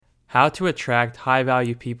how to attract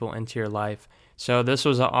high-value people into your life. So this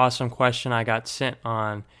was an awesome question I got sent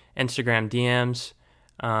on Instagram DMs.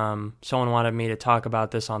 Someone wanted me to talk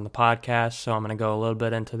about this on the podcast, so I'm going to go a little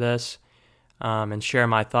bit into this and share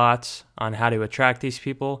my thoughts on how to attract these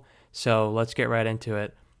people. So let's get right into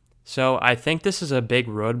it. So I think this is a big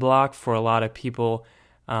roadblock for a lot of people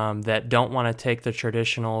that don't want to take the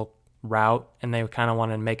traditional route and they kind of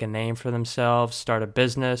want to make a name for themselves, start a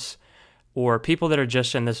business, or people that are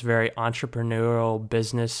just in this very entrepreneurial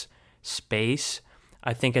business space.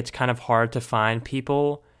 I think it's kind of hard to find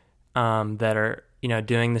people that are,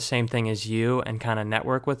 doing the same thing as you and kind of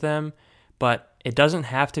network with them. But it doesn't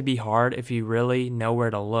have to be hard if you really know where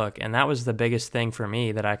to look. And that was the biggest thing for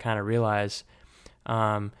me that I kind of realized.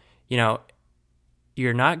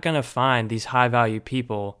 You're not going to find these high value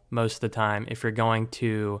people most of the time if you're going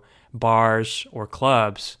to bars or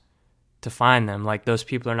clubs to find them. Like, those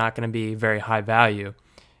people are not going to be very high value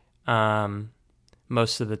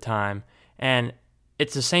most of the time. And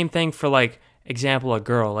it's the same thing for, like, example, a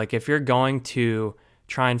girl. Like, if you're going to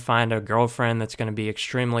try and find a girlfriend that's going to be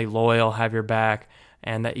extremely loyal, have your back,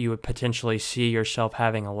 and that you would potentially see yourself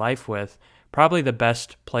having a life with, probably the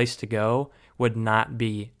best place to go would not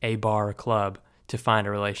be a bar or club to find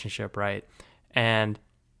a relationship, right? And,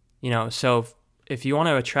 so if you want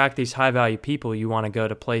to attract these high value people, you want to go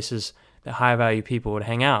to places that high value people would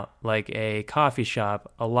hang out, like a coffee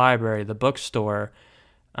shop, a library, the bookstore,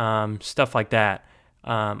 stuff like that,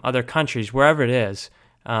 other countries, wherever it is,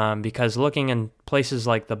 because looking in places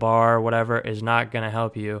like the bar or whatever is not going to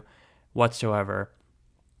help you whatsoever.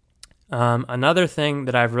 Another thing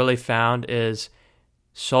that I've really found is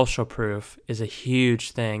social proof is a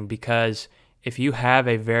huge thing, because if you have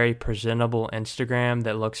a very presentable Instagram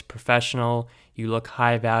that looks professional, you look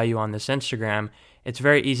high value on this Instagram, it's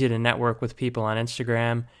very easy to network with people on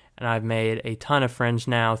Instagram. And I've made a ton of friends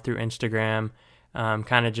now through Instagram,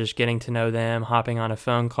 kind of just getting to know them, hopping on a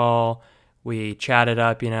phone call. We chatted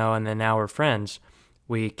up, and then now we're friends.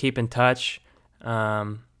 We keep in touch.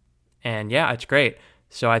 And yeah, it's great.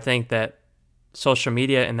 So I think that social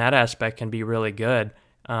media in that aspect can be really good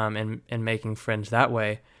in making friends that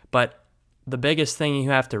way. But the biggest thing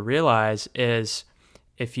you have to realize is,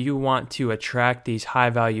 if you want to attract these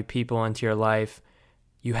high value people into your life,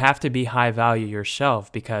 you have to be high value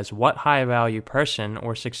yourself, because what high value person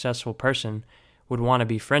or successful person would want to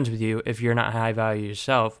be friends with you if you're not high value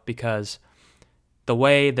yourself? Because the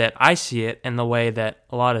way that I see it, and the way that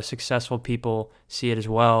a lot of successful people see it as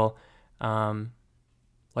well,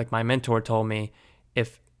 like my mentor told me,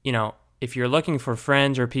 if you're looking for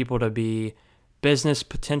friends or people to be business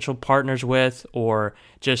potential partners with, or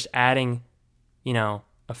just adding,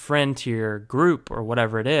 a friend to your group or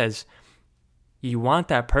whatever it is, you want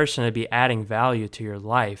that person to be adding value to your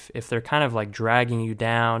life. If they're kind of like dragging you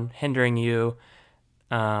down, hindering you,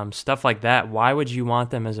 stuff like that, why would you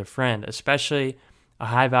want them as a friend? Especially a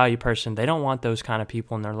high value person. They don't want those kind of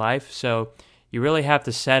people in their life. So you really have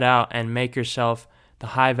to set out and make yourself the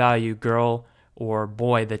high value girl or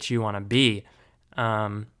boy that you want to be.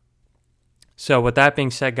 So with that being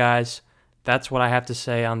said, guys, that's what I have to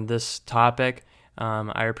say on this topic.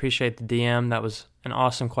 I appreciate the DM. That was an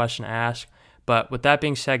awesome question to ask. But with that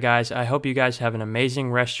being said, guys, I hope you guys have an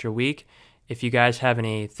amazing rest of your week. If you guys have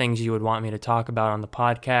any things you would want me to talk about on the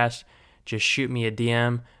podcast, just shoot me a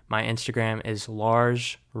DM. My Instagram is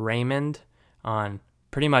Lars Raymond on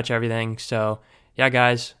pretty much everything. So yeah,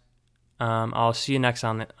 guys, I'll see you next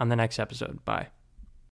on the next episode. Bye.